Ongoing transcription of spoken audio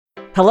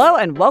Hello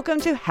and welcome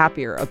to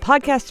Happier, a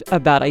podcast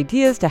about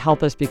ideas to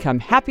help us become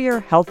happier,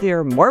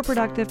 healthier, more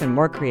productive, and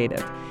more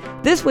creative.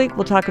 This week,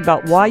 we'll talk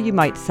about why you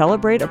might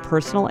celebrate a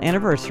personal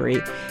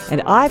anniversary,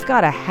 and I've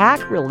got a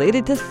hack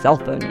related to cell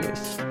phone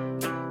use.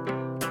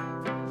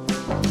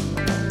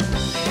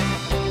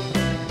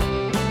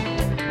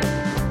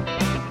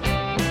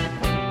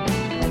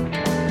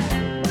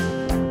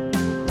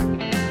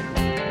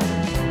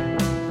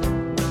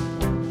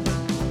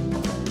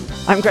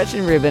 I'm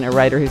Gretchen Rubin, a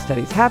writer who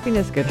studies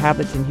happiness, good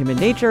habits, and human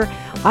nature.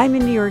 I'm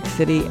in New York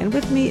City, and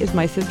with me is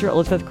my sister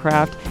Elizabeth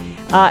Kraft.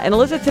 And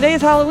Elizabeth, today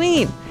is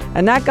Halloween,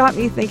 and that got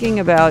me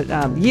thinking about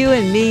you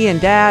and me and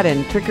Dad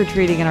and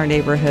trick-or-treating in our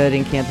neighborhood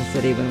in Kansas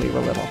City when we were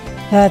little.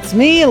 That's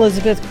me,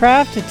 Elizabeth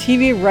Kraft, a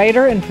TV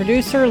writer and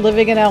producer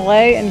living in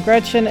LA. And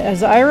Gretchen,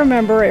 as I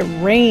remember, it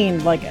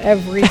rained like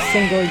every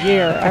single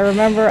year. I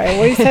remember I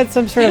always had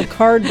some sort of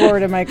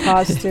cardboard in my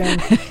costume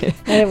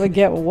and it would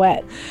get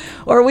wet.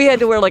 Or we had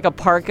to wear like a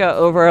parka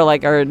over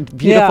like our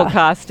beautiful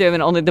costume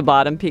and only the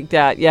bottom peeked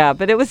out. Yeah,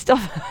 but it was still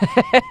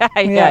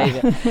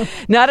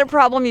not a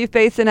problem you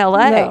face in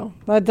LA. No,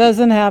 that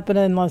doesn't happen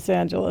in Los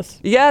Angeles.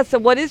 Yeah, so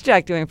what is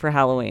Jack doing for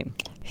Halloween?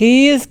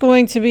 He is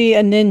going to be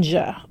a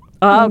ninja.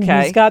 Oh,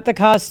 okay. He's got the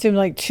costume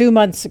like 2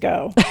 months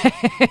ago.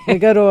 We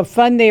go to a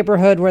fun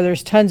neighborhood where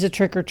there's tons of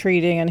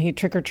trick-or-treating, and he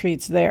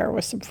trick-or-treats there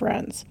with some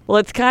friends. Well,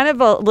 it's kind of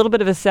a little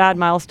bit of a sad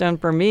milestone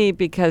for me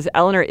because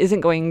Eleanor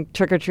isn't going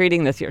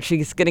trick-or-treating this year.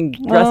 She's getting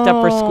dressed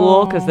up for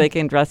school because they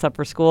can dress up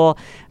for school.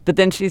 But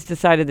then she's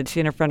decided that she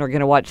and her friend are going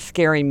to watch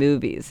scary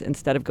movies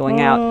instead of going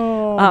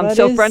out. That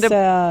so is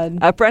sad.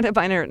 A friend of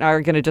mine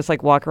are going to just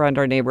like walk around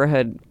our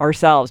neighborhood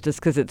ourselves just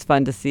because it's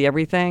fun to see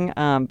everything.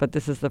 But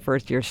this is the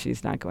first year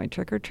she's not going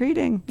trick-or-treating.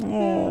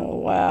 Oh,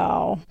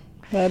 wow.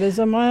 That is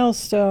a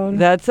milestone.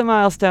 That's a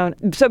milestone.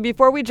 So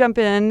before we jump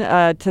in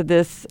to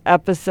this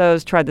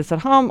episode's Try This at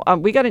Home,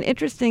 we got an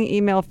interesting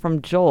email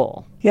from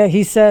Joel. Yeah,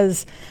 he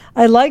says,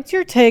 I liked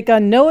your take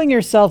on knowing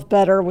yourself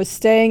better with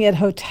staying at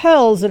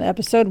hotels in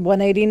episode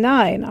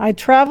 189. I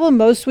travel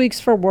most weeks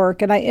for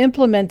work, and I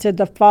implemented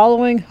the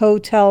following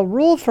hotel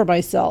rule for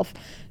myself: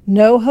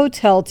 no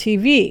hotel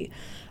TV.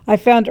 I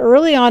found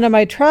early on in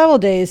my travel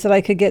days that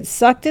I could get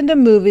sucked into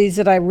movies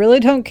that I really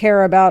don't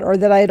care about or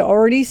that I had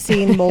already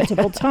seen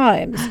multiple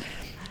times.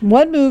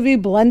 One movie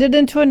blended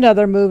into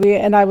another movie,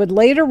 and I would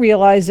later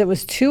realize it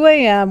was 2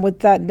 a.m. with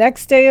that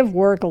next day of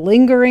work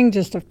lingering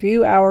just a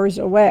few hours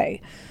away.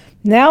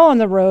 Now on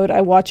the road, I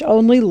watch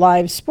only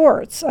live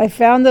sports. I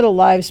found that a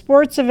live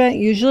sports event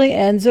usually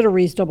ends at a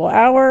reasonable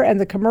hour, and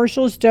the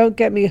commercials don't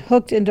get me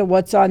hooked into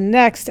what's on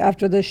next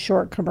after this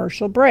short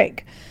commercial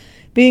break.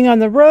 Being on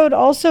the road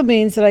also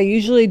means that I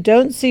usually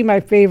don't see my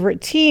favorite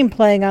team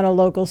playing on a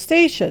local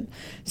station.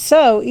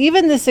 So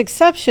even this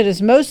exception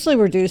is mostly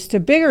reduced to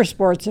bigger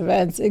sports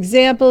events,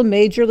 example,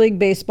 Major League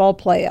Baseball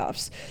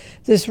playoffs.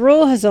 This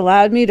rule has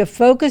allowed me to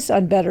focus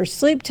on better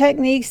sleep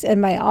techniques,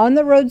 and my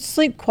on-the-road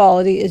sleep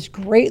quality is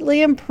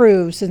greatly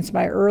improved since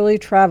my early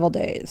travel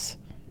days.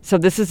 So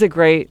this is a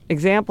great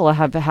example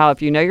of how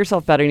if you know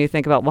yourself better and you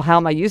think about, well, how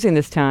am I using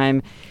this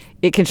time?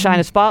 It can shine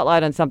a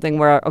spotlight on something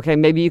where, okay,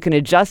 maybe you can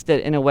adjust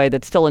it in a way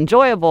that's still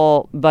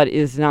enjoyable, but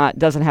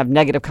doesn't have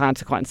negative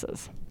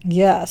consequences.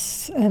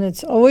 Yes, and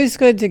it's always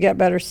good to get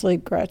better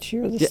sleep, Gretch.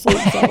 You're the sleep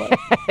zealot.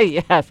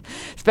 Yes,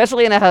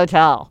 especially in a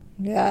hotel.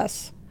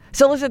 Yes.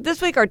 So listen,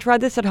 this week our Try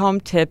This at Home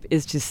tip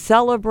is to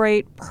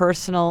celebrate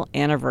personal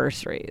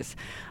anniversaries.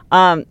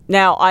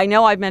 Now, I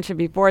know I've mentioned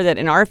before that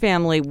in our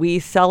family, we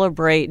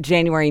celebrate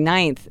January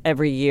 9th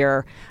every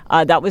year.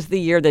 That was the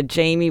year that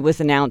Jamie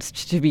was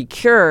announced to be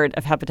cured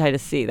of hepatitis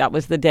C. That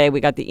was the day we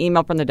got the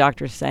email from the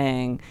doctor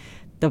saying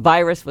the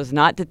virus was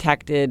not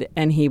detected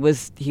and he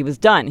was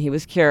done. He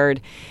was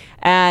cured.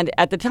 And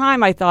at the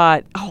time, I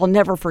thought, I'll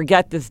never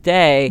forget this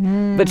day.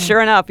 But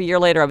sure enough, a year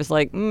later, I was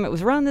like, it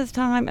was around this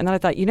time. And then I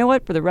thought, you know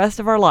what? For the rest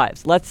of our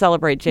lives, let's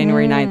celebrate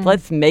January 9th.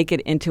 Let's make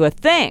it into a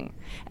thing.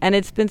 And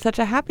it's been such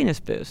a happiness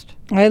boost.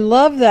 I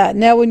love that.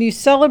 Now, when you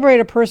celebrate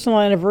a personal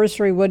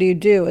anniversary, what do you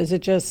do? Is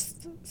it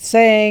just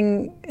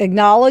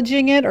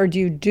acknowledging it, or do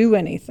you do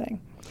anything?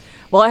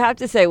 Well, I have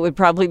to say it would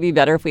probably be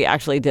better if we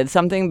actually did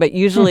something. But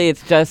usually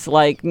it's just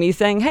like me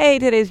saying, hey,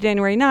 today's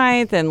January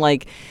 9th. And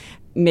like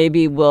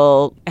maybe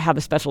we'll have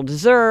a special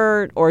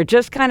dessert or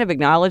just kind of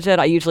acknowledge it.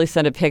 I usually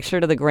send a picture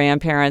to the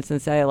grandparents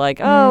and say like,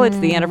 oh, it's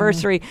the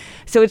anniversary.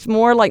 So it's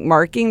more like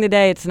marking the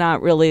day. It's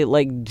not really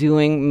like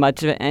doing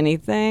much of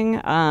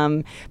anything.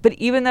 But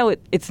even though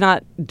it's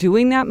not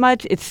doing that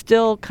much, it's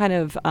still kind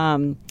of,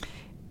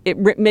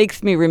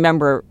 makes me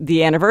remember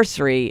the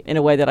anniversary in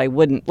a way that I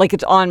wouldn't. Like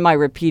it's on my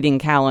repeating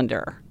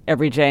calendar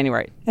every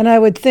January. And I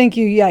would think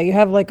you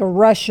have like a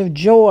rush of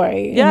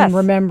joy in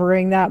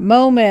remembering that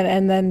moment,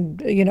 and then,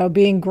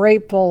 being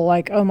grateful,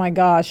 like, oh my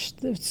gosh,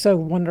 it's so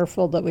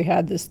wonderful that we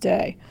had this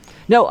day.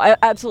 No,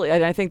 absolutely.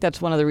 And I think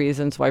that's one of the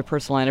reasons why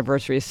personal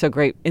anniversary is so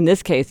great in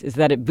this case, is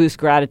that it boosts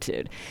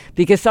gratitude.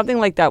 Because something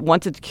like that,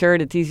 once it's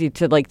cured, it's easy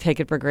to like take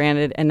it for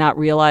granted and not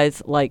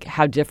realize like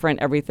how different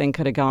everything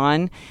could have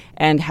gone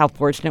and how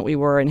fortunate we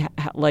were, and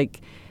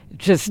like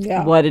just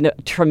what a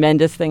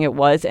tremendous thing it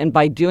was. And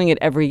by doing it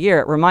every year,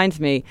 it reminds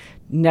me,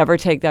 never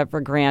take that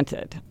for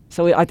granted.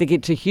 So I think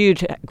it's a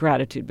huge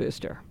gratitude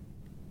booster.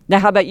 Now,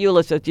 how about you,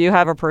 Elizabeth? Do you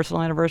have a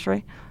personal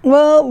anniversary?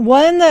 Well,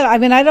 one that,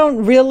 I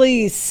don't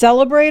really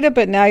celebrate it,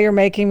 but now you're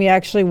making me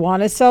actually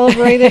want to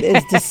celebrate it,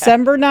 is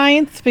December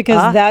 9th,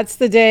 because that's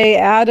the day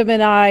Adam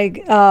and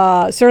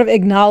I sort of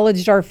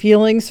acknowledged our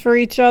feelings for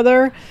each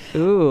other.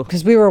 Ooh.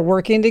 Because we were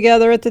working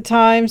together at the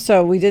time,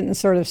 so we didn't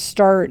sort of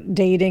start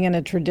dating in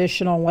a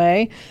traditional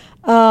way.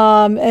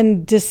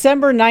 And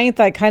December 9th,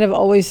 I kind of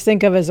always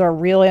think of as our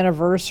real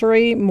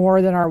anniversary more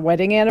than our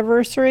wedding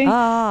anniversary.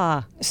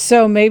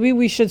 So maybe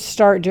we should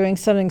start doing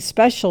something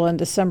special on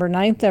December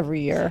 9th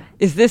every year.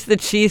 Is this the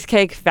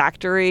Cheesecake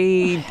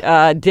Factory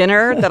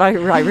dinner that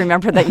I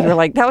remember that you were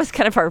like, that was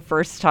kind of our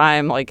first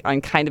time like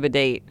on kind of a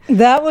date?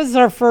 That was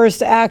our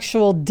first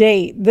actual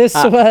date. This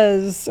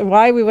was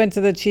why we went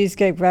to the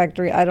Cheesecake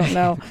Factory. I don't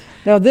know.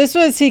 No, this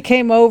was, he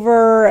came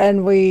over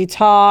and we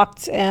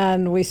talked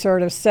and we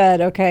sort of said,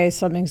 okay,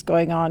 something's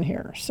going on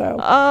here. So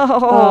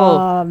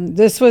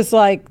this was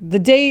like the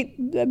date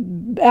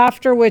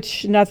after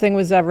which nothing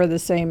was ever the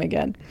same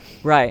again.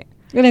 Right.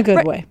 In a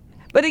good way.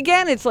 But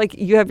again, it's like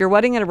you have your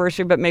wedding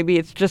anniversary, but maybe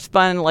it's just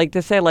fun like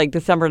to say like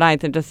December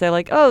 9th and just say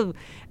like, oh,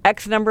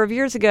 X number of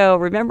years ago,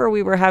 remember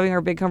we were having our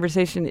big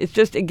conversation. It's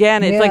just,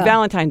 again, it's like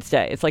Valentine's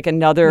Day. It's like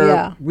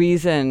another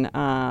reason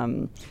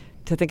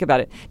to think about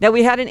it. Now,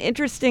 we had an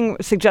interesting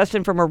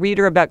suggestion from a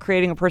reader about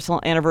creating a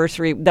personal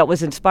anniversary that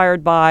was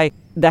inspired by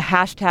the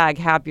hashtag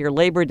Happier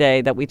Labor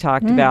Day that we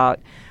talked about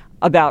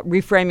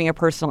reframing a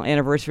personal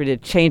anniversary to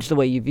change the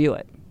way you view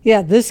it.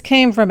 Yeah, this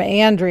came from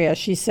Andrea.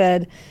 She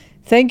said,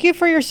 thank you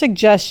for your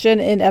suggestion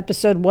in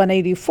episode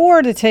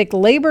 184 to take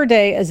Labor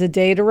Day as a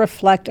day to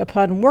reflect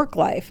upon work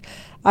life.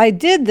 I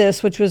did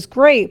this, which was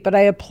great, but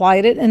I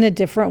applied it in a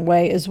different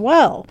way as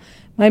well.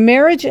 My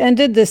marriage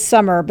ended this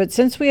summer, but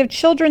since we have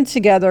children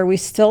together, we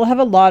still have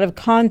a lot of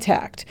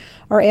contact.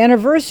 Our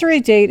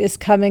anniversary date is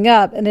coming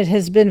up, and it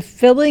has been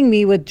filling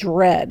me with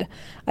dread.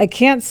 I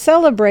can't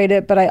celebrate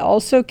it, but I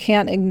also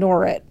can't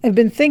ignore it. I've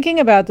been thinking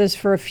about this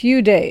for a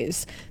few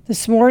days.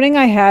 This morning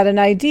I had an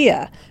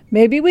idea.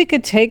 Maybe we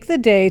could take the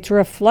day to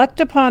reflect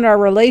upon our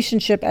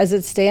relationship as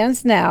it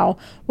stands now,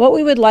 what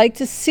we would like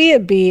to see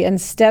it be,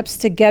 and steps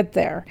to get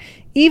there.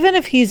 Even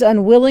if he's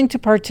unwilling to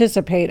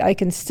participate, I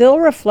can still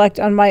reflect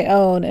on my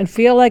own and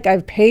feel like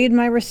I've paid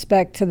my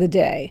respect to the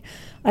day.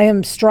 I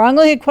am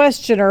strongly a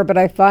questioner, but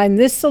I find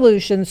this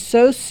solution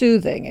so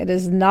soothing. It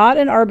is not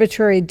an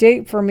arbitrary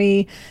date for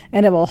me,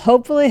 and it will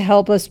hopefully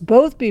help us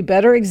both be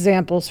better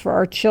examples for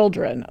our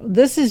children.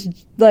 This is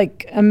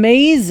like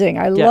amazing.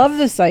 I love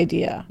this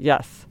idea.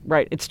 Yes,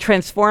 right. It's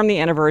transform the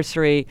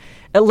anniversary.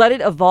 Let it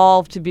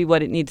evolve to be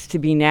what it needs to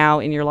be now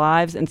in your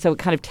lives. And so it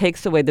kind of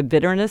takes away the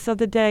bitterness of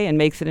the day and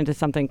makes it into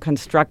something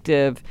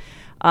constructive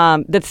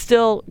that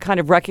still kind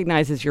of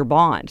recognizes your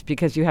bond.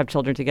 Because you have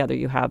children together,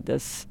 you have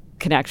this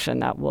connection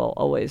that will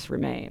always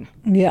remain.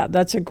 Yeah,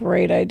 that's a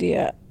great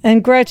idea.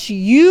 And Gretch,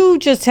 you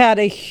just had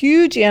a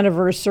huge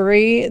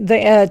anniversary,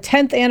 the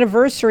 10th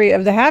anniversary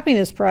of the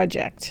Happiness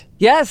Project.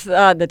 Yes,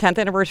 the 10th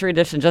anniversary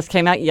edition just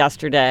came out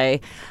yesterday.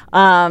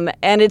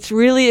 And it's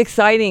really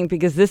exciting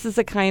because this is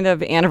a kind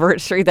of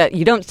anniversary that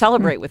you don't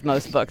celebrate with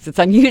most books. It's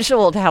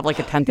unusual to have like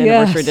a 10th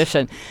anniversary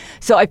edition.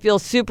 So I feel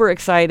super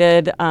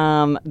excited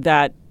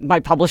that my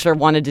publisher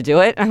wanted to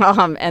do it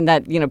and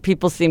that,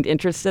 people seemed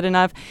interested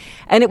enough.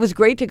 And it was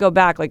great to go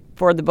back. Like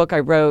for the book, I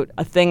wrote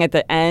a thing at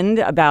the end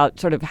about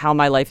sort of how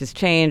my life has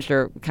changed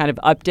or kind of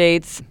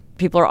updates.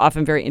 People are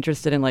often very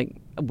interested in like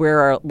what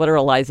are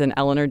Eliza and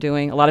Eleanor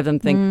doing? A lot of them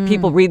think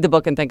people read the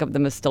book and think of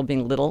them as still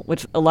being little,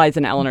 which Eliza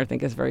and Eleanor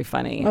think is very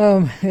funny.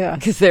 Oh yeah,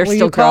 because they're still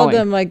you growing. Called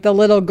them like the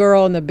little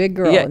girl and the big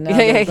girl. Yeah, and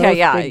now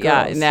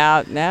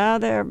yeah. Now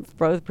they're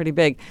both pretty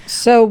big.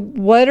 So,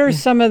 what are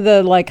some of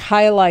the like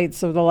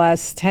highlights of the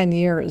last 10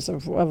 years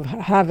of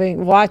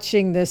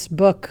watching this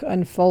book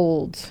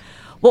unfold?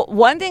 Well,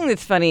 one thing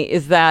that's funny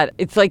is that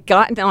it's like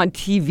gotten on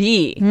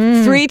TV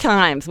 3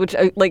 times, which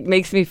like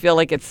makes me feel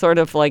like it's sort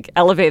of like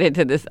elevated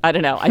to this. I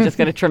don't know. I just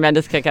got a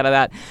tremendous kick out of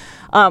that.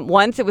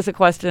 Once it was a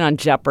question on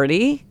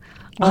Jeopardy,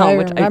 which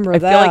I feel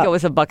like it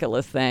was a bucket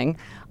list thing.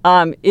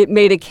 It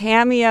made a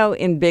cameo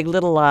in Big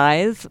Little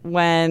Lies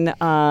when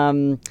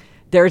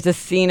there's a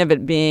scene of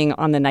it being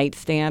on the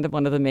nightstand of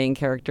one of the main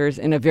characters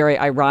in a very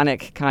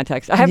ironic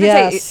context. I have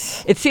to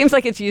say, it seems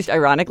like it's used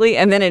ironically.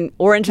 And then in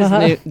Orange is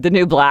the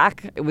New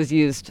Black, it was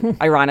used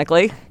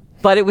ironically.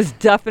 But it was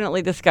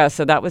definitely discussed,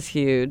 so that was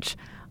huge.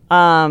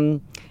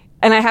 And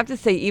I have to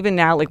say, even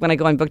now, like when I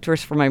go on book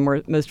tours for my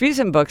most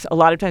recent books, a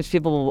lot of times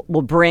people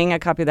will bring a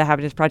copy of The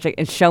Happiness Project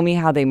and show me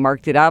how they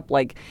marked it up,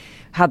 like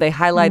how they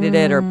highlighted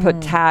it or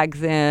put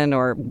tags in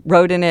or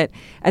wrote in it.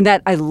 And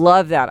that I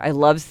love that. I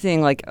love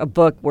seeing like a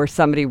book where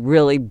somebody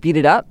really beat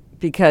it up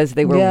because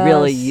they were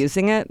really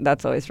using it.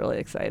 That's always really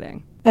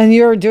exciting. And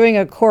you're doing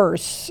a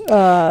course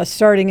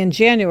starting in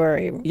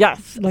January.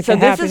 Yes. Like so a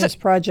Happiness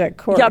Project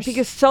course. Yeah,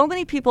 because so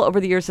many people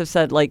over the years have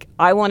said, like,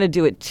 I want to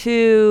do it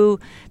too.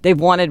 They've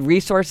wanted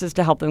resources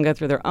to help them go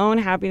through their own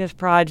happiness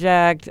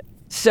project.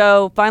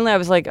 So finally I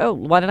was like, oh,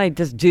 why don't I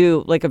just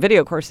do like a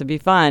video course? It'd be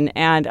fun.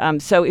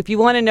 And so if you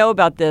want to know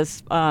about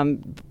this,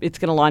 it's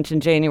going to launch in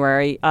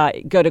January.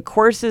 Go to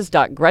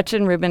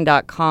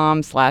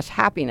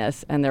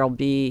courses.gretchenrubin.com/happiness, and there'll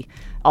be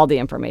all the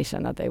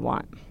information that they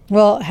want.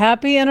 Well,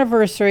 happy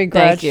anniversary,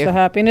 Gretch. Thank you. The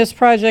Happiness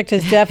Project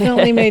has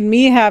definitely made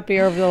me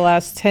happier over the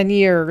last 10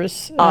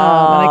 years. And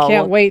I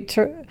can't wait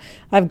to...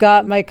 I've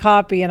got my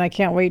copy, and I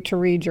can't wait to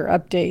read your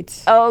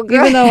updates. Oh, good.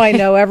 Even though I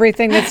know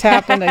everything that's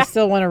happened, I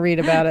still want to read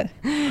about it.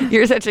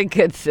 You're such a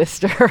good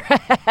sister.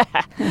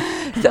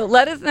 So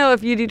let us know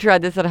if you do try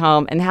this at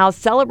home and how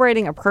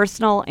celebrating a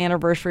personal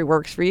anniversary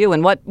works for you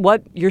and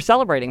what you're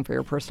celebrating for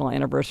your personal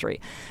anniversary.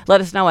 Let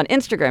us know on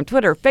Instagram,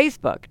 Twitter,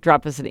 Facebook.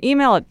 Drop us an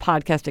email at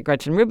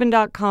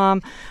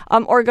podcast@GretchenRubin.com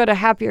or go to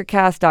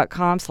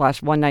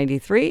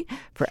happiercast.com/193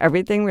 for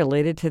everything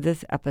related to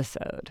this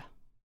episode.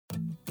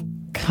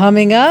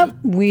 Coming up,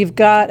 we've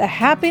got a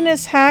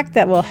happiness hack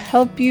that will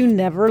help you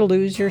never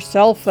lose your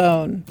cell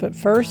phone. But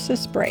first,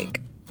 this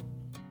break.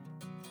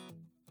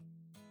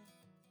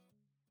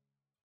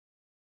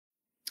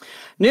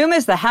 Noom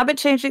is the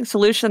habit-changing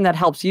solution that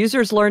helps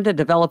users learn to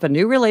develop a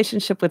new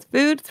relationship with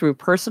food through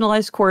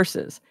personalized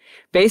courses.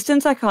 Based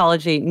in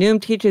psychology, Noom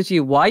teaches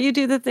you why you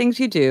do the things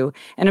you do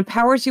and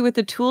empowers you with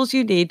the tools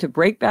you need to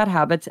break bad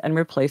habits and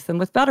replace them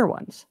with better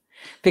ones.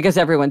 Because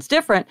everyone's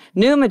different,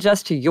 Noom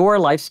adjusts to your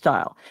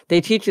lifestyle.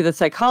 They teach you the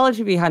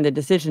psychology behind the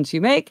decisions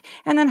you make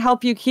and then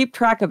help you keep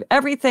track of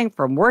everything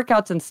from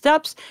workouts and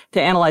steps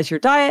to analyze your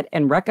diet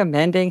and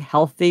recommending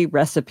healthy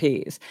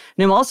recipes.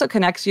 Noom also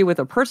connects you with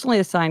a personally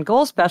assigned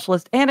goal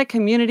specialist and a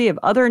community of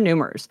other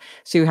Noomers,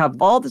 so you have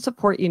all the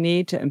support you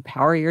need to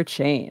empower your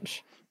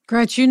change.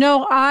 Gretch,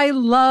 I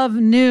love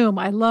Noom.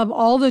 I love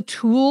all the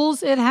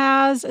tools it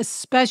has,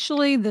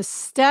 especially the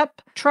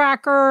step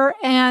tracker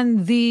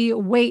and the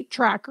weight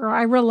tracker.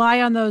 I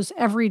rely on those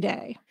every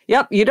day.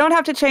 Yep, you don't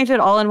have to change it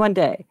all in one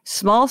day.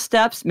 Small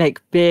steps make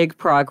big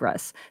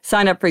progress.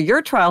 Sign up for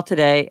your trial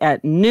today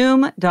at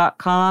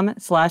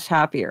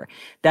Noom.com/happier.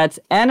 That's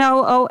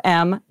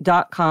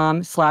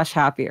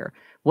NOOM.com/happier.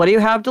 What do you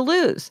have to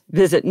lose?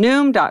 Visit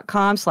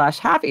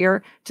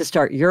Noom.com/happier to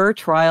start your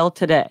trial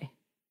today.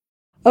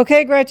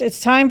 Okay, Gretch,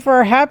 it's time for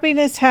our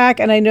happiness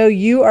hack, and I know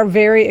you are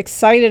very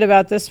excited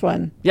about this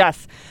one.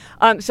 Yes.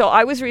 So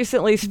I was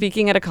recently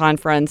speaking at a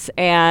conference,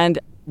 and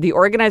the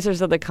organizers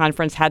of the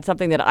conference had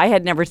something that I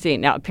had never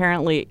seen. Now,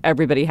 apparently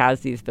everybody has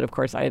these, but of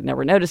course I had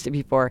never noticed it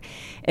before.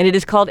 And it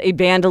is called a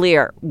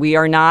bandolier.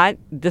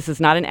 This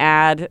is not an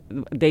ad.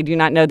 They do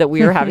not know that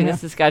we are having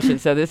this discussion.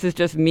 So this is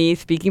just me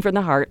speaking from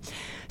the heart.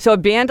 So a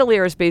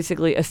bandolier is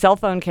basically a cell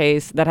phone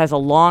case that has a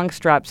long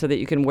strap so that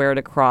you can wear it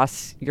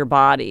across your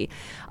body.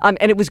 And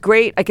it was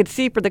great. I could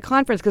see for the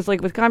conference, because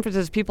like with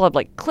conferences, people have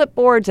like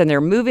clipboards and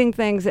they're moving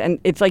things and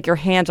it's like your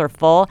hands are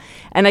full.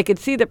 And I could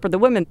see that for the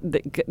women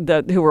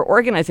who were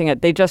organizing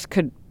it, they just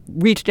could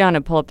reach down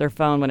and pull up their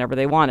phone whenever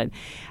they wanted.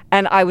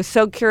 And I was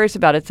so curious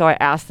about it, so I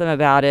asked them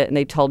about it, and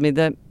they told me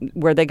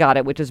where they got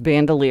it, which is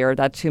Bandolier.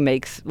 That's who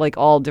makes like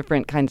all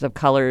different kinds of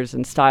colors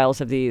and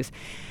styles of these.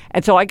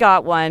 And so I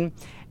got one.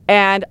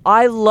 And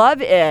I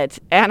love it.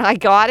 And I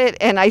got it.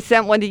 And I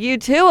sent one to you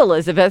too,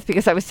 Elizabeth,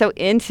 because I was so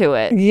into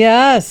it.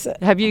 Yes.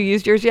 Have you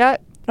used yours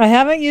yet? I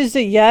haven't used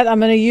it yet. I'm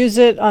going to use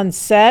it on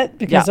set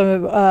because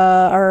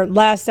our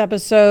last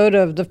episode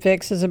of The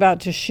Fix is about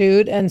to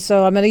shoot. And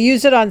so I'm going to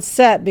use it on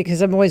set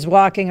because I'm always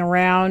walking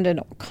around and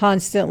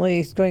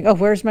constantly going, oh,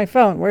 where's my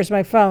phone? Where's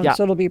my phone? Yeah.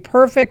 So it'll be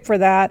perfect for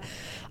that.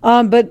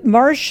 But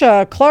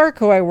Marcia Clark,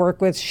 who I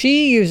work with,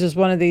 she uses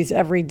one of these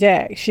every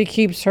day. She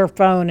keeps her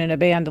phone in a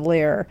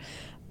bandolier.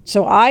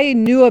 So I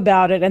knew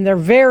about it, and they're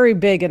very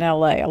big in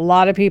LA. A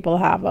lot of people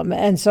have them.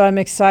 And so I'm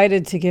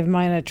excited to give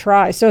mine a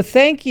try. So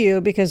thank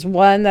you, because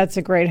one, that's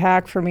a great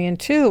hack for me. And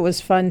two, it was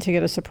fun to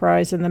get a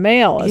surprise in the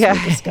mail, as we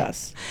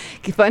discussed.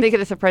 Fun to get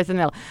a surprise in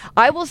the mail.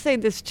 I will say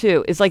this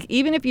too, is like,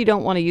 even if you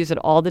don't want to use it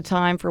all the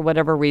time for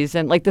whatever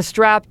reason, like the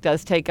strap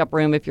does take up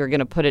room if you're going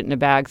to put it in a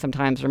bag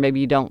sometimes, or maybe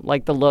you don't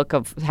like the look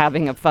of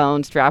having a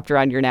phone strapped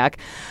around your neck.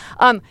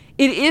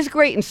 It is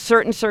great in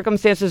certain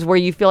circumstances where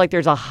you feel like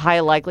there's a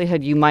high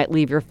likelihood you might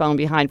leave your phone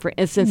behind. For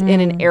instance,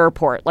 in an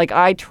airport. Like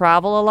I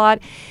travel a lot.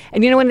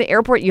 And in the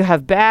airport, you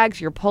have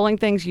bags, you're pulling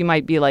things, you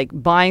might be like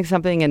buying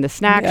something in the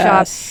snack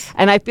shop.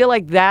 And I feel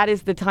like that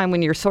is the time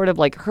when you're sort of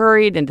like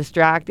hurried and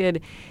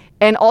distracted.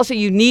 And also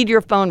you need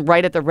your phone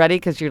right at the ready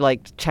because you're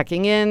like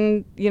checking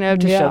in, to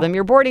show them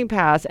your boarding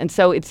pass. And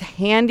so it's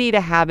handy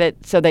to have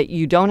it so that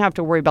you don't have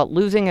to worry about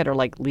losing it or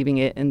like leaving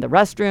it in the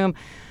restroom.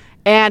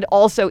 And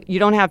also, you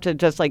don't have to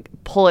just like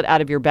pull it out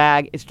of your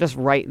bag. It's just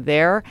right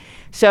there.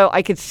 So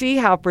I could see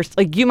how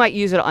you might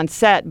use it on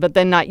set, but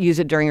then not use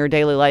it during your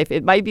daily life.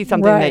 It might be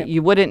something that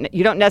you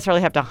don't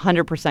necessarily have to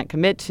 100%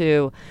 commit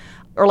to.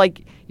 Or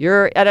like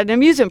you're at an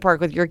amusement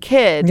park with your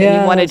kids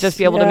and you want to just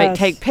be able to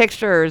take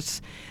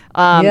pictures,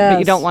 but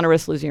you don't want to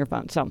risk losing your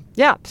phone. So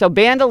so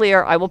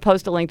Bandolier, I will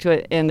post a link to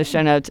it in the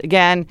show notes.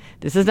 Again,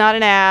 this is not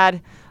an ad.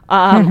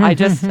 I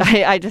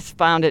just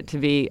found it to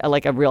be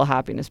like a real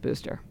happiness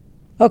booster.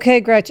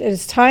 Okay, Gretchen,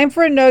 it's time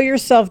for a Know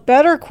Yourself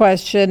Better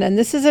question. And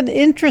this is an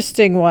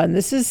interesting one.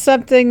 This is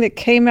something that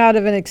came out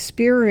of an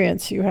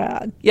experience you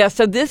had. Yeah,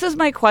 so this is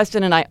my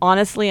question, and I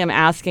honestly am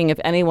asking if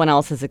anyone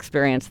else has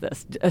experienced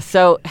this.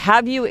 So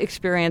have you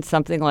experienced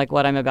something like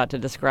what I'm about to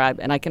describe?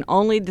 And I can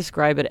only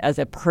describe it as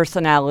a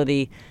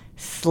personality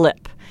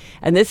slip.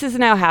 And this has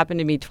now happened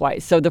to me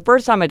twice. So the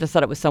first time I just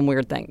thought it was some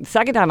weird thing. The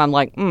second time I'm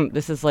like,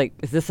 is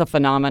this a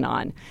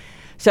phenomenon?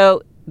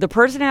 So the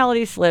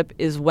personality slip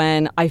is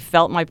when I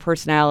felt my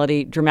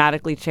personality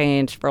dramatically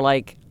change for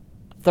like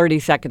 30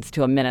 seconds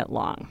to a minute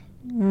long.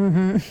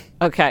 Mm-hmm.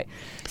 Okay.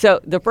 So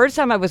the first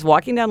time I was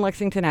walking down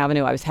Lexington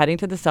Avenue, I was heading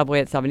to the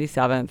subway at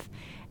 77th,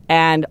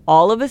 and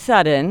all of a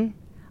sudden,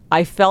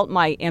 I felt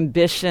my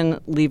ambition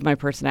leave my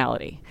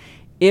personality.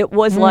 It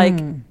was like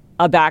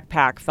a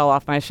backpack fell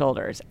off my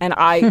shoulders, and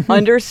I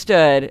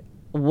understood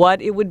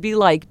what it would be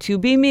like to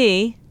be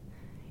me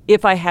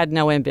if I had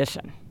no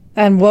ambition.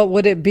 And what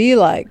would it be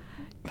like?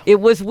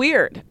 It was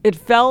weird. It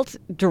felt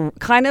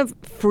kind of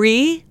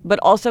free, but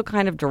also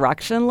kind of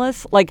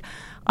directionless. Like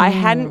I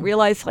hadn't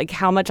realized like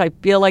how much I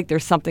feel like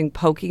there's something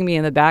poking me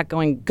in the back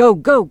going, go,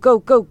 go, go,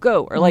 go,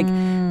 go. Or like,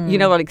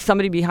 like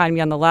somebody behind me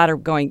on the ladder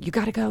going, you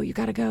got to go, you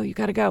got to go, you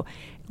got to go.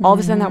 All of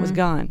a sudden that was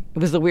gone. It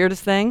was the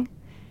weirdest thing.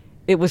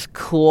 It was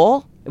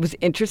cool. It was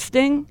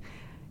interesting.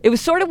 It was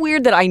sort of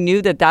weird that I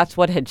knew that that's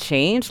what had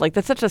changed. Like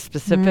that's such a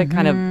specific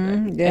kind of,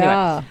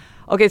 Yeah. Anyway.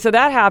 Okay, so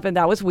that happened.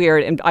 That was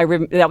weird, and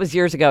that was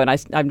years ago, and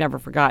I've never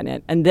forgotten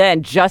it. And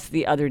then just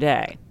the other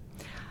day,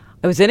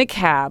 I was in a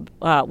cab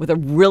with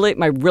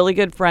my really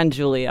good friend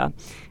Julia,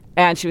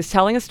 and she was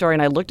telling a story,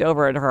 and I looked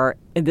over at her,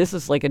 and this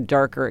was like a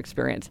darker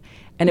experience,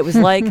 and it was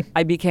like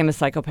I became a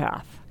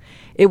psychopath.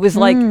 It was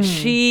like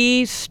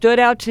she stood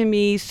out to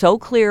me so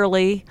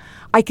clearly.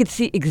 I could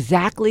see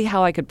exactly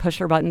how I could push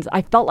her buttons.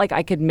 I felt like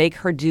I could make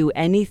her do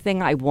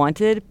anything I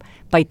wanted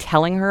by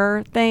telling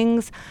her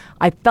things.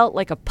 I felt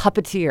like a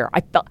puppeteer. I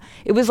felt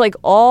it was like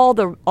all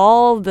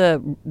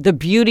the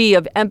beauty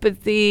of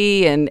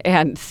empathy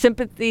and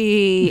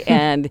sympathy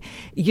and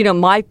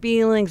my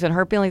feelings and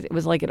her feelings. It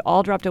was like it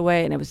all dropped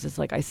away, and it was just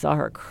like I saw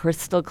her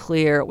crystal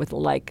clear with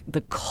like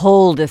the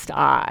coldest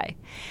eye,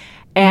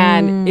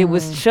 and it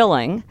was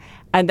chilling.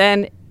 And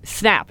then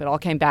snap, it all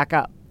came back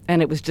up.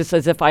 And it was just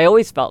as if I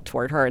always felt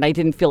toward her, and I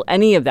didn't feel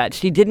any of that.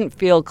 She didn't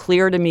feel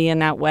clear to me in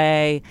that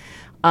way.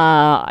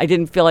 I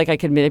didn't feel like I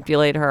could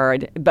manipulate her.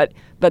 But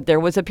there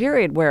was a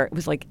period where it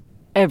was like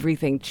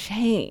everything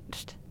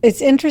changed.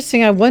 It's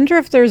interesting. I wonder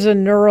if there's a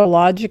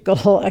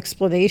neurological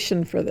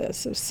explanation for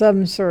this, of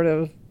some sort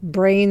of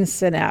brain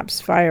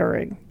synapse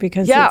firing,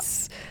 because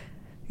it's...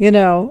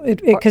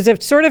 because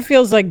it sort of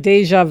feels like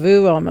deja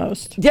vu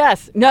almost.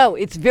 Yes. No,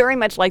 it's very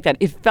much like that.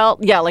 It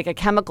felt, like a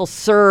chemical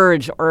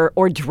surge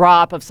or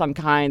drop of some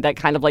kind that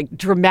kind of like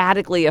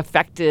dramatically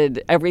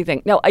affected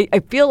everything. No, I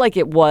feel like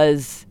it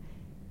was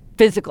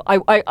physical.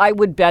 I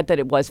would bet that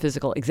it was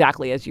physical,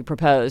 exactly as you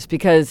proposed,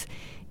 because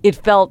it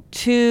felt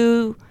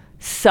too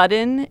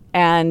sudden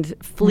and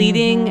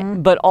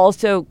fleeting, but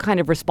also kind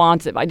of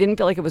responsive. I didn't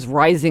feel like it was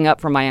rising up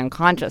from my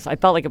unconscious. I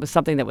felt like it was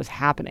something that was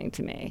happening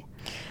to me.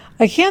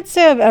 I can't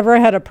say I've ever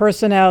had a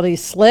personality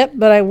slip,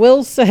 but I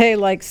will say,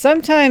 like,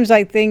 sometimes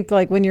I think,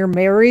 like, when you're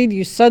married,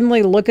 you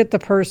suddenly look at the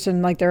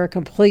person like they're a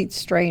complete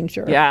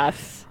stranger.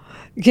 Yes.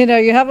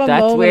 You have a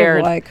That's moment weird.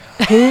 of like,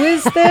 who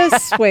is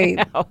this? Wait,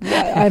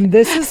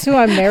 this is who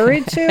I'm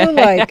married to?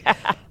 Like,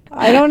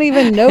 I don't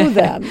even know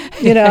them,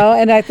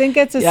 and I think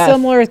it's a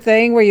similar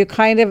thing where you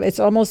it's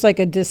almost like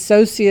a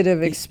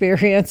dissociative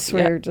experience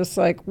where you're just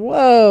like,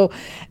 whoa.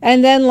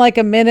 And then like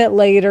a minute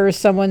later,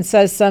 someone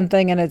says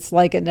something and it's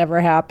like it never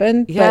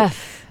happened. Yes.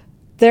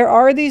 But there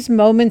are these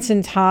moments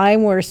in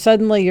time where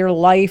suddenly your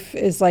life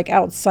is like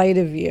outside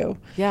of you.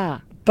 Yeah.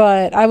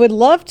 But I would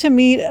love to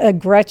meet a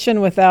Gretchen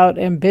without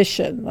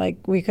ambition. Like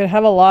we could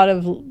have a lot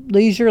of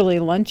leisurely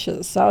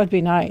lunches. That would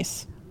be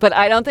nice. But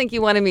I don't think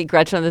you want to meet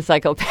Gretchen the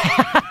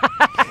psychopath.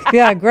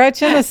 Yeah,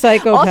 Gretchen the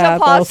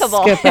psychopath. Also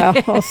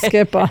possible. I'll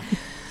skip on.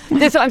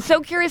 So I'm so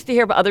curious to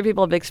hear about other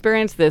people have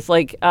experienced this.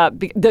 Like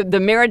the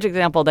marriage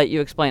example that you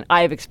explained,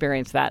 I have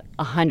experienced that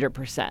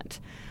 100%.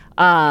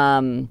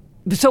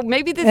 So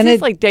maybe this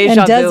is like deja vu.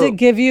 And does it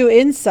give you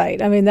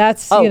insight? I mean,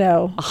 that's,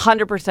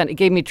 100%. It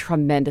gave me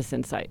tremendous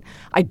insight.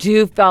 I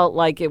do felt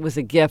like it was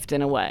a gift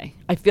in a way.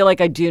 I feel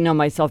like I do know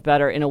myself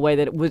better in a way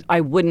that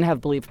I wouldn't have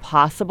believed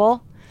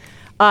possible.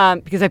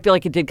 Because I feel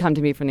like it did come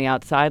to me from the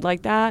outside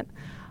like that.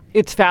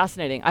 It's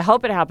fascinating. I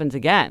hope it happens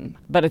again.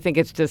 But I think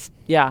it's just,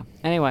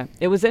 Anyway,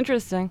 it was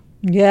interesting.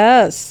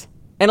 Yes.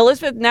 And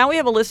Elizabeth, now we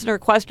have a listener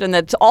question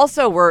that's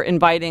also, we're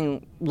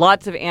inviting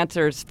lots of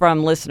answers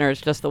from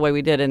listeners, just the way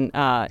we did in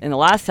the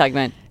last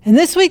segment. And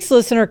this week's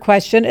listener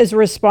question is a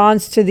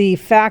response to the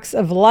Facts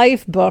of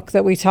Life book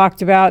that we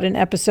talked about in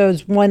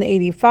episodes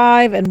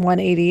 185 and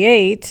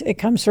 188. It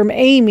comes from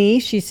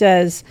Amy. She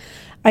says,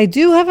 I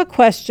do have a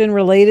question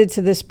related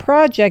to this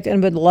project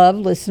and would love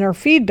listener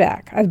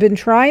feedback. I've been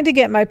trying to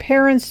get my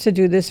parents to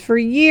do this for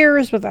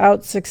years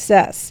without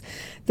success.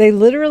 They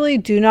literally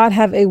do not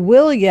have a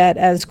will yet,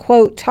 as,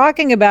 quote,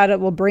 talking about it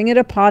will bring it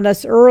upon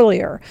us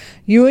earlier.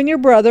 You and your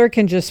brother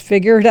can just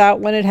figure it out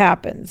when it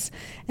happens.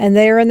 And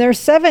they are in their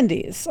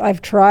 70s.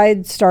 I've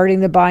tried starting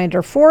the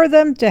binder for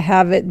them to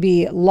have it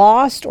be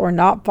lost or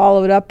not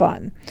followed up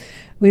on.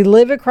 We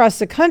live across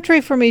the country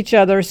from each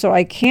other, so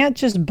I can't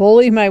just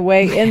bully my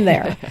way in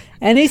there.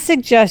 Any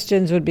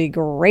suggestions would be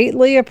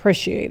greatly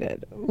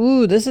appreciated.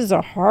 Ooh, this is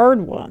a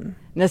hard one.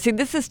 Now, see,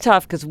 this is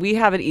tough because we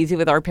have it easy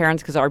with our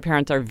parents because our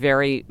parents are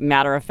very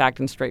matter-of-fact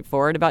and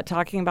straightforward about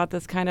talking about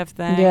this kind of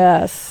thing.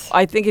 Yes.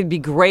 I think it'd be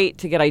great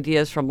to get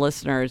ideas from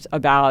listeners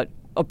about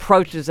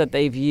approaches that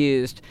they've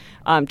used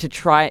to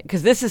try,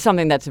 because this is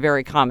something that's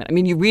very common. I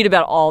mean, you read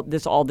about all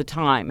this all the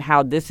time,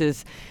 how this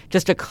is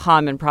just a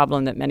common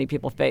problem that many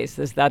people face,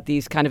 is that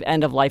these kind of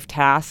end-of-life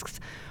tasks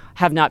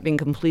have not been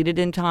completed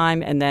in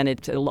time, and then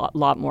it's a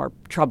lot more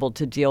trouble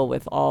to deal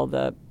with all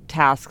the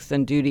tasks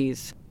and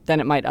duties than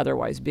it might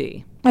otherwise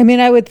be. I mean,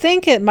 I would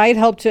think it might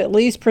help to at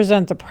least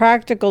present the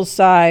practical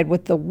side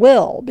with the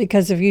will,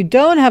 because if you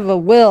don't have a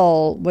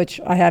will, which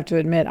I have to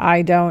admit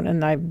I don't,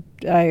 and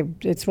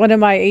it's one of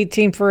my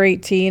 18 for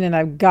 18, and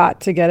I've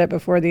got to get it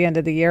before the end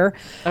of the year.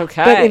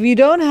 Okay. But if you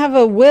don't have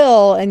a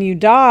will and you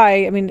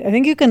die, I mean, I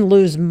think you can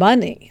lose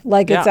money.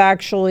 Like, it's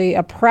actually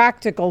a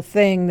practical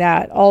thing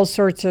that all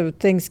sorts of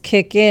things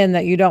kick in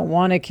that you don't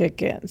want to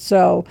kick in.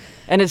 So,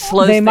 and it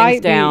slows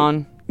things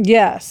down.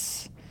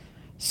 Yes.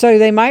 So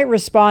they might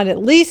respond at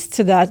least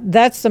to that.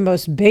 That's the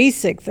most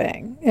basic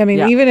thing. I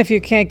mean, even if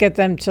you can't get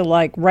them to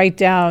like write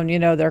down,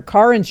 their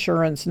car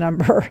insurance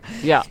number.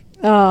 Yeah.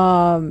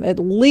 At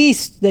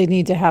least they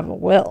need to have a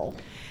will.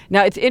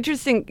 Now, it's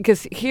interesting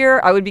because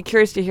here I would be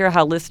curious to hear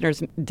how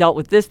listeners dealt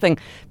with this thing,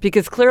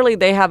 because clearly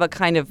they have a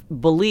kind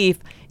of belief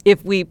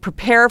if we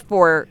prepare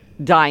for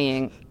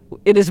dying,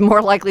 it is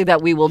more likely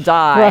that we will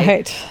die.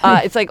 Right.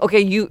 It's like,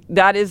 okay,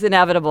 that is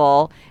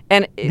inevitable.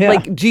 And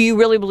like, do you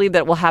really believe that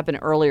it will happen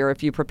earlier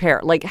if you prepare?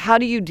 Like, how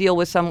do you deal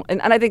with some,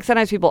 and I think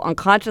sometimes people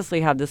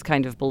unconsciously have this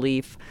kind of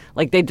belief,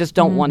 like they just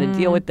don't want to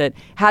deal with it.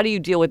 How do you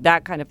deal with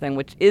that kind of thing,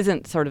 which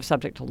isn't sort of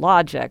subject to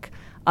logic,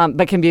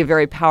 but can be a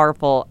very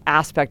powerful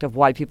aspect of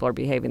why people are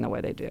behaving the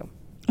way they do?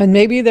 And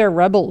maybe they're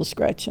rebels,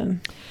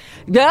 Gretchen.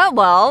 Yeah,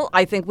 well,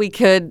 I think we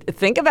could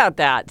think about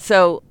that.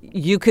 So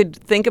you could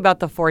think about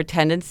the 4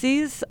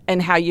 tendencies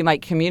and how you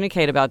might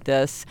communicate about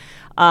this.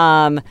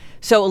 So,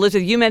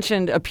 Elizabeth, you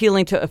mentioned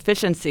appealing to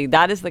efficiency.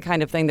 That is the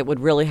kind of thing that would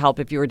really help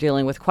if you were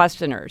dealing with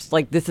questioners.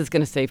 Like, this is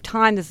going to save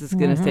time. This is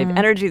going to save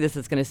energy. This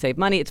is going to save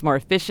money. It's more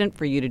efficient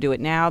for you to do it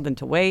now than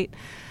to wait.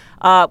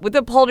 With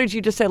upholders,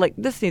 you just say, like,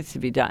 this needs to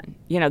be done.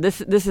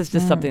 This is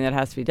just something that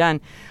has to be done.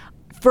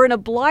 For an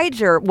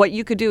obliger, what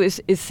you could do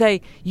is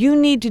say, you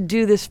need to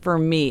do this for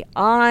me.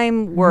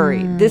 I'm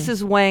worried. This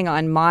is weighing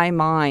on my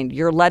mind.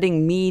 You're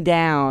letting me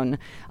down,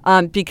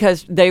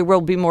 because they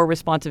will be more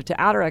responsive to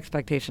outer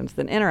expectations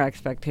than inner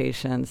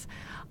expectations.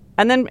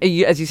 And then,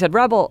 as you said,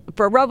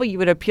 for a rebel, you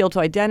would appeal to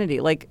identity.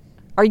 Like,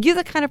 are you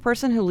the kind of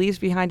person who leaves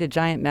behind a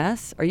giant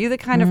mess? Are you the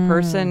kind of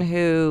person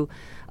who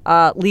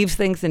leaves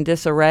things in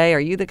disarray?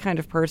 Are you the kind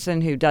of person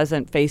who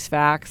doesn't face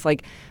facts?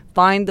 Like,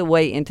 find the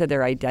way into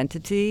their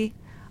identity.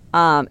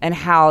 And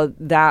how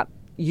that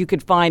you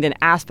could find an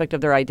aspect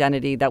of their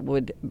identity that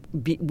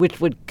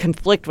which would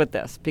conflict with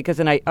this, because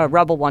a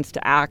rebel wants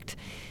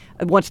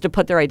to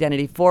put their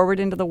identity forward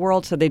into the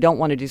world, so they don't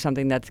want to do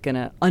something that's going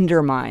to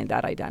undermine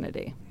that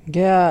identity.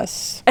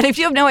 Yes. And if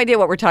you have no idea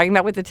what we're talking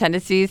about with the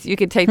tendencies, you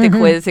could take the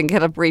quiz and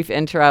get a brief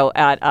intro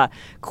at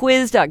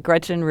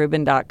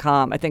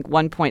quiz.gretchenrubin.com. I think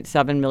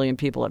 1.7 million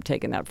people have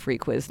taken that free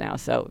quiz now,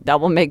 so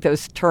that will make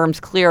those terms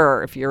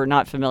clearer if you're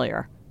not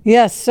familiar.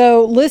 Yes.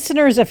 So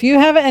listeners, if you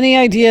have any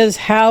ideas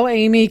how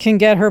Amy can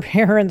get her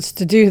parents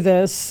to do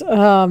this,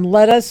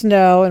 let us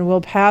know and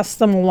we'll pass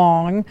them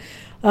along.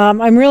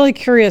 I'm really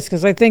curious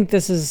because I think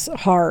this is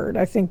hard.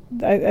 I think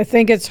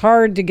it's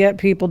hard to get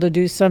people to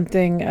do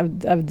something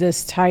of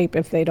this type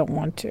if they don't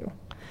want to.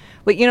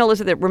 But,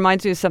 Elizabeth, it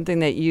reminds me of something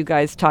that you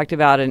guys talked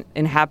about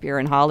in Happier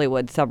in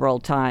Hollywood several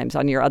times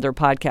on your other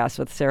podcast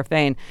with Sarah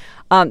Fain,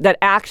 that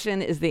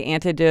action is the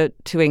antidote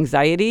to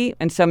anxiety.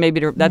 And so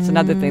maybe that's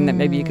another thing that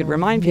maybe you could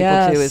remind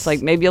people too, is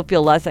like maybe you'll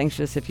feel less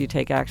anxious if you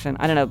take action.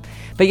 I don't know.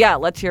 But yeah,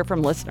 let's hear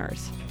from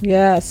listeners.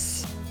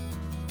 Yes.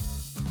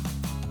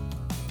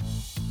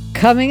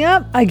 Coming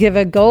up, I give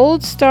a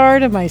gold star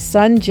to my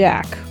son,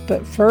 Jack.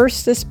 But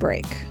first, this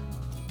break.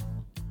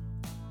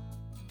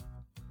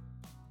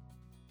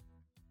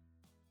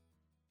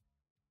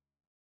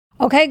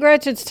 Okay,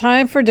 Gretch, it's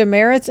time for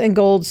demerits and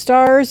gold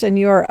stars, and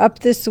you are up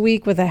this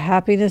week with a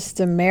happiness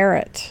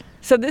demerit.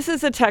 So this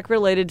is a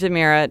tech-related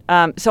demerit.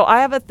 So I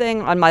have a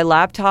thing on my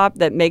laptop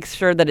that makes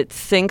sure that it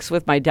syncs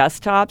with my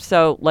desktop.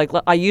 So like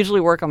I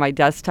usually work on my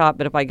desktop,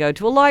 but if I go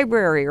to a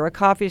library or a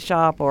coffee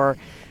shop or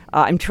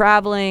I'm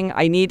traveling,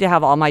 I need to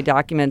have all my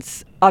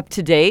documents up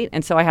to date.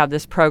 And so I have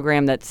this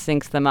program that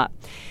syncs them up.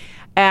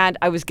 And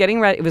I was getting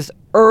ready. It was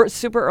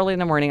super early in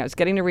the morning. I was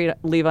getting to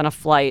leave on a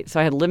flight, so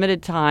I had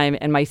limited time,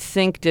 and my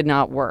sync did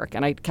not work.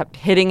 And I kept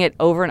hitting it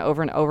over and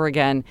over and over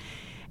again.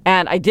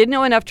 And I did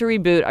know enough to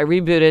reboot. I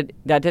rebooted.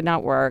 That did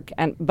not work.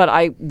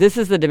 But this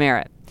is the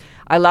demerit.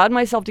 I allowed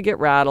myself to get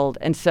rattled,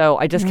 and so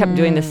I just kept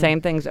doing the same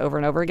things over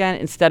and over again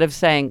instead of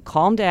saying,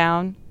 calm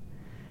down,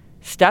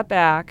 step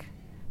back,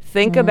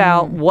 think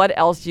about what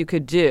else you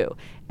could do.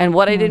 And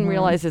what I didn't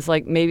realize is,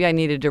 like, maybe I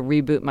needed to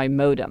reboot my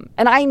modem.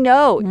 And I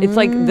know it's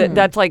like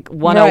that's like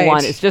 101.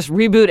 Right. It's just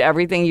reboot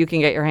everything you can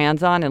get your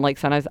hands on. And like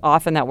sometimes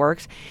often that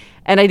works.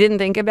 And I didn't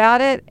think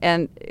about it.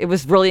 And it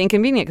was really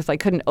inconvenient because I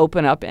couldn't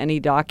open up any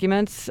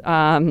documents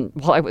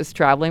while I was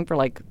traveling for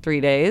like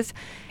 3 days.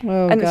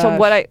 Oh, and gosh.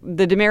 so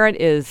the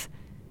demerit is,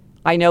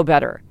 I know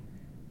better.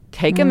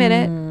 Take a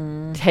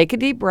minute, take a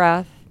deep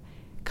breath,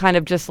 kind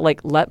of just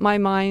like let my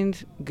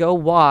mind go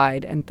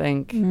wide and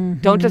think,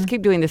 don't just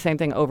keep doing the same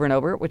thing over and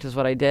over, which is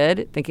what I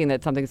did, thinking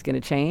that something's going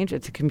to change.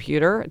 It's a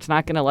computer. It's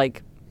not going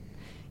to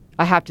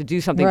I have to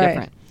do something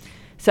different.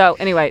 So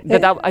anyway,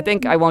 but I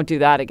think I won't do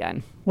that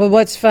again. Well,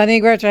 what's funny,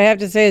 Gretch, I have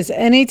to say is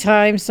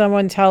anytime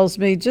someone tells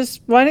me,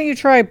 just why don't you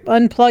try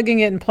unplugging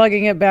it and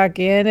plugging it back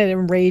in, it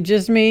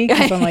enrages me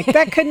because I'm like,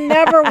 that could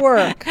never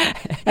work.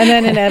 And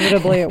then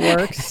inevitably it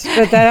works.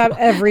 But that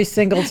every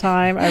single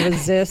time I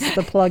resist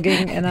the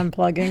plugging and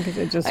unplugging because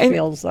it just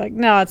feels like,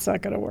 no, it's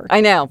not going to work. I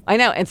know.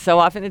 And so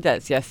often it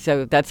does. Yes.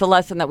 So that's a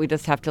lesson that we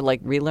just have to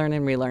relearn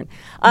and relearn.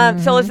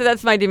 So listen,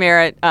 that's my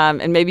demerit.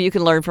 And maybe you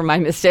can learn from my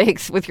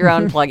mistakes with your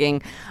own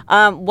plugging.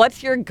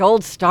 What's your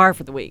gold star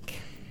for the week?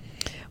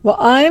 Well,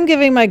 I'm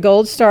giving my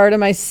gold star to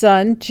my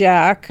son,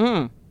 Jack,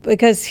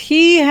 because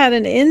he had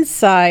an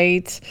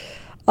insight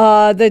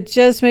that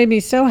just made me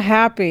so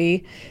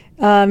happy.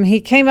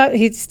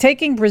 He's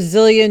taking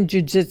Brazilian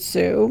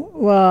Jiu-Jitsu,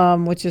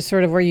 which is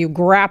sort of where you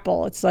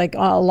grapple. It's like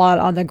a lot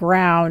on the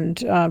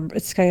ground.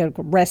 It's kind of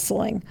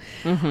wrestling.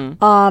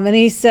 And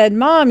he said,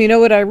 Mom, you know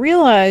what I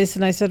realized?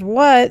 And I said,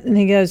 what? And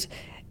he goes,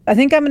 I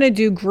think I'm going to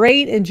do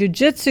great in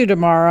jiu-jitsu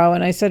tomorrow.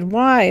 And I said,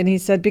 why? And he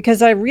said,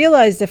 because I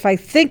realized if I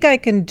think I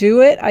can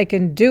do it, I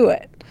can do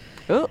it.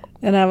 Ooh.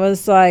 And I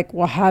was like,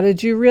 well, how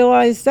did you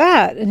realize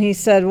that? And he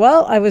said,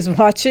 well, I was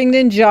watching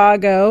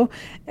Ninjago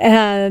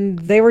and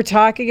they were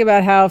talking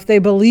about how if they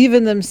believe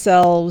in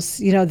themselves,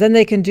 then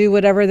they can do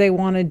whatever they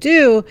want to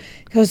do.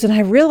 He goes, and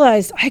I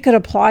realized I could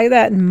apply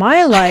that in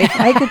my life.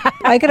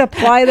 I could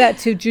apply that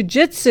to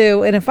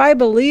jiu-jitsu. And if I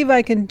believe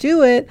I can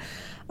do it,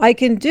 I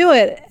can do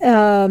it.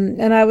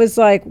 And I was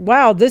like,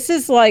 wow, this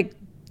is like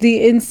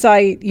the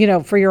insight,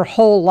 for your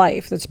whole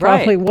life. That's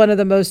probably one of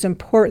the most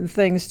important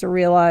things to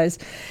realize.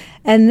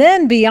 And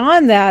then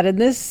beyond that,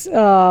 and this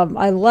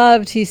I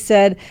loved, he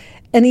said,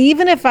 and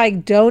even if I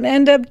don't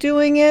end up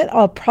doing it,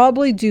 I'll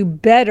probably do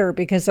better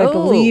because I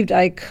believed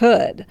I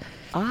could.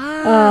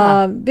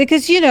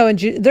 Because,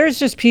 there's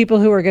just people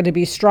who are going to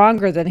be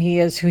stronger than he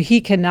is, who he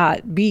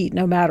cannot beat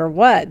no matter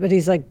what. But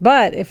he's like,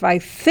 but if I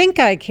think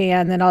I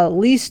can, then I'll at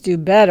least do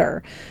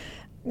better.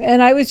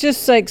 And I was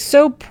just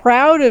so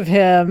proud of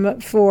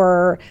him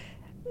for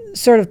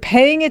sort of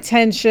paying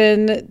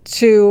attention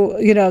to,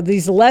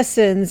 these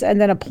lessons and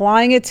then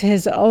applying it to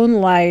his own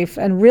life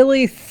and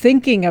really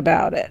thinking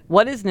about it.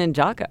 What is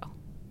Ninjago?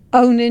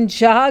 Oh,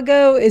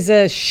 Ninjago is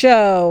a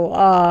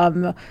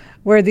show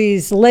where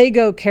these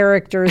Lego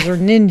characters are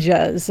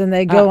ninjas and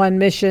they go on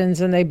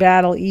missions and they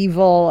battle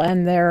evil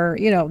and they're,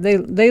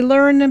 they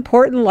learn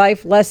important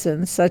life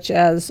lessons such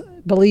as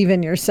believe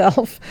in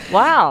yourself.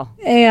 Wow.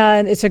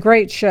 And it's a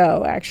great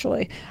show,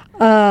 actually.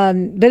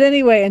 But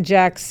anyway, and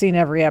Jack's seen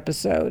every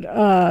episode.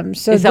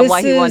 So is that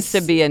why he wants to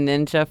be a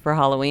ninja for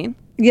Halloween?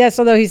 Yes,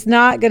 although he's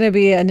not going to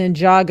be a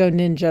Ninjago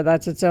ninja.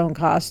 That's its own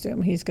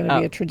costume. He's going to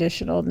be a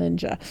traditional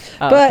ninja.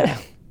 But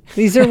okay.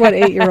 These are what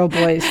 8-year-old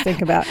boys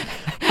think about.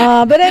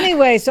 But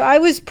anyway, so I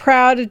was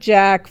proud of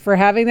Jack for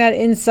having that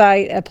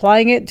insight,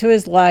 applying it to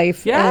his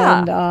life.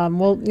 Yeah. And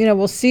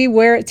we'll see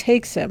where it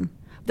takes him.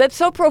 That's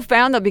so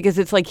profound, though, because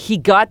it's like he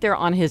got there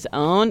on his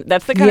own.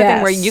 That's the kind of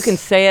thing where you can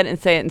say it and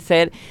say it and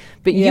say it,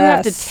 but you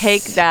have to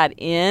take that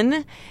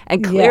in.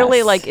 And clearly,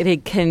 it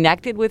had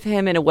connected with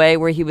him in a way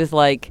where he was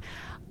like,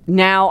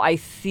 now I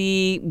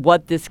see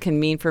what this can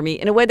mean for me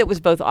in a way that was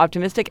both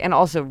optimistic and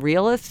also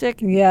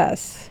realistic.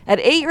 Yes. At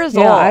 8 years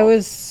old. Yeah, I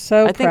was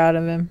so proud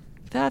of him.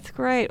 That's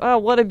great. Oh,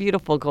 what a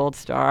beautiful gold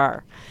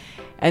star.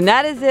 And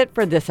that is it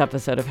for this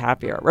episode of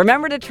Happier.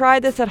 Remember to try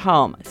this at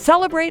home.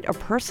 Celebrate a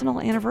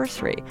personal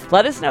anniversary.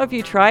 Let us know if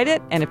you tried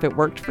it and if it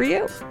worked for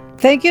you.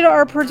 Thank you to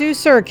our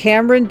producer,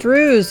 Cameron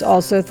Drews.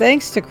 Also,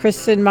 thanks to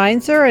Kristen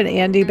Meinzer and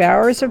Andy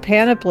Bowers of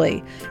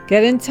Panoply.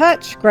 Get in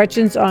touch.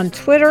 Gretchen's on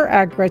Twitter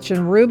at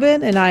Gretchen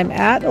Rubin, and I'm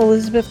at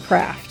Elizabeth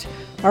Kraft.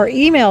 Our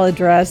email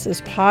address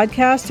is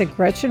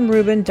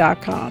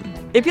podcast@GretchenRubin.com.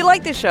 If you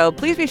like the show,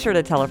 please be sure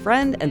to tell a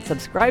friend and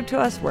subscribe to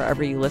us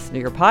wherever you listen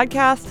to your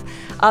podcasts.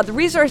 The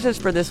resources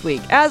for this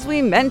week, as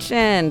we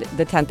mentioned,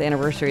 the 10th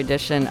anniversary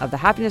edition of The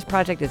Happiness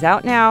Project is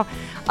out now.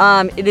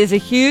 It is a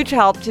huge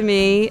help to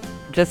me,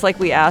 just like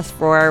we asked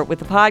for with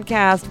the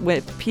podcast,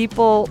 when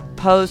people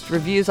post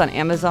reviews on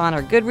Amazon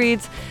or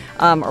Goodreads.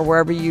 or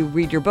wherever you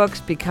read your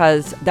books,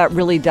 because that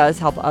really does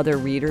help other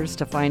readers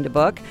to find a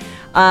book.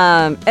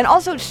 And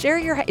also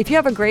share if you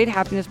have a great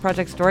Happiness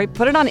Project story,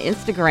 put it on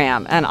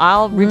Instagram and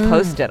I'll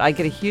repost it. I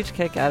get a huge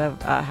kick out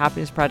of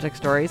Happiness Project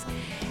stories.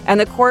 And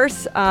the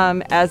course,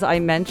 as I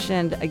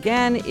mentioned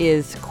again,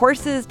 is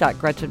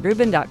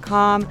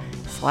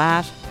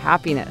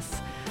courses.gretchenrubin.com/happiness.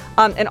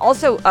 And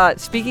also,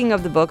 speaking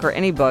of the book or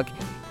any book,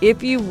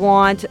 if you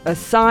want a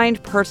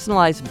signed,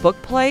 personalized book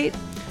plate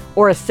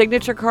or a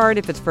signature card,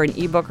 if it's for an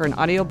ebook or an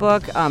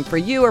audiobook, for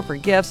you or for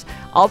gifts,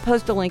 I'll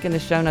post a link in the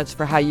show notes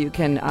for how you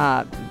can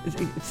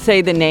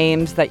say the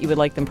names that you would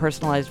like them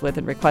personalized with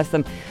and request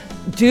them.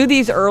 Do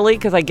these early,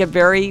 because I get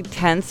very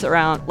tense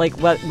around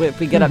what if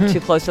we get up too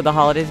close to the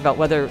holidays about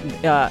whether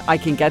I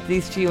can get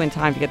these to you in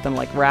time to get them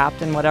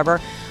wrapped and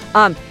whatever.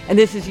 And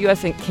this is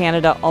U.S. and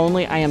Canada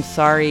only. I am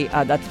sorry.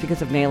 That's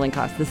because of mailing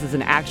costs. This is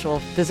an actual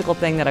physical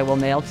thing that I will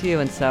mail to you,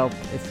 and so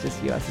it's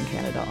just U.S. and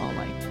Canada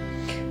only.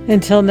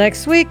 Until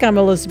next week, I'm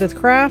Elizabeth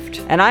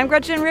Kraft. And I'm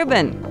Gretchen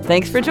Rubin.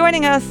 Thanks for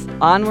joining us.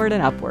 Onward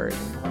and upward.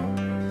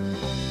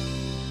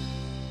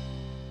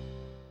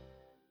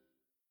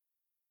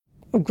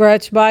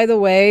 Gretch, by the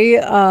way,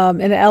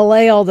 in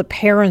LA, all the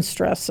parents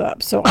dress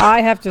up. So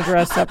I have to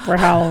dress up for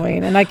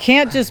Halloween. And I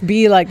can't just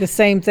be the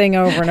same thing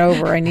over and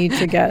over. I need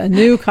to get a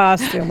new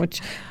costume,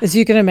 which, as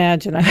you can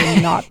imagine, I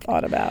have not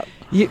thought about.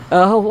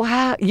 Oh,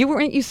 wow.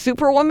 Weren't you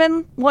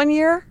Superwoman one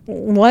year?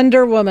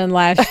 Wonder Woman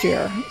last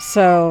year.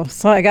 So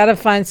I got to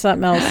find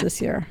something else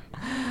this year.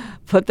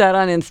 Put that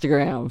on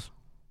Instagram.